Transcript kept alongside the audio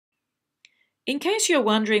In case you're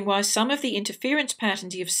wondering why some of the interference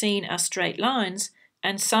patterns you've seen are straight lines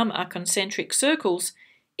and some are concentric circles,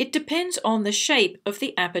 it depends on the shape of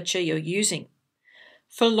the aperture you're using.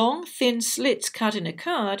 For long, thin slits cut in a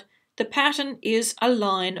card, the pattern is a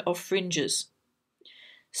line of fringes.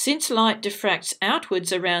 Since light diffracts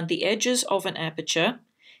outwards around the edges of an aperture,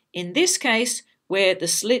 in this case, where the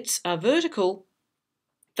slits are vertical,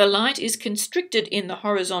 the light is constricted in the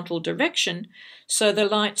horizontal direction, so the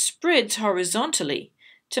light spreads horizontally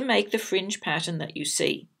to make the fringe pattern that you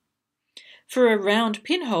see. For a round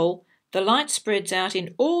pinhole, the light spreads out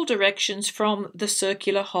in all directions from the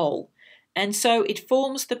circular hole, and so it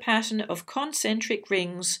forms the pattern of concentric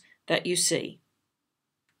rings that you see.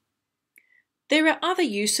 There are other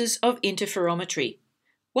uses of interferometry.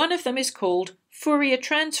 One of them is called Fourier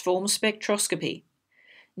transform spectroscopy.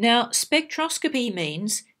 Now, spectroscopy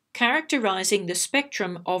means characterizing the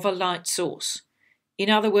spectrum of a light source. In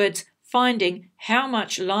other words, finding how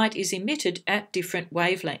much light is emitted at different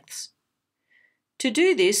wavelengths. To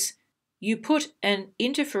do this, you put an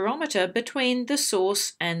interferometer between the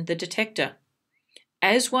source and the detector.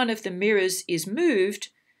 As one of the mirrors is moved,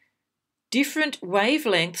 different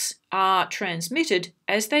wavelengths are transmitted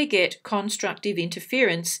as they get constructive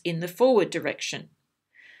interference in the forward direction.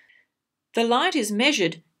 The light is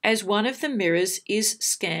measured as one of the mirrors is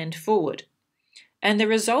scanned forward, and the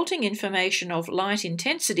resulting information of light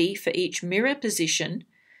intensity for each mirror position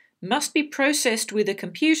must be processed with a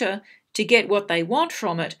computer to get what they want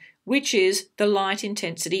from it, which is the light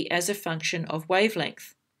intensity as a function of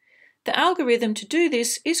wavelength. The algorithm to do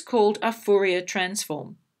this is called a Fourier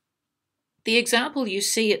transform. The example you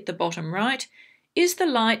see at the bottom right is the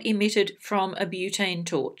light emitted from a butane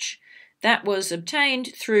torch. That was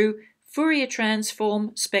obtained through Fourier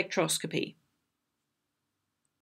transform spectroscopy.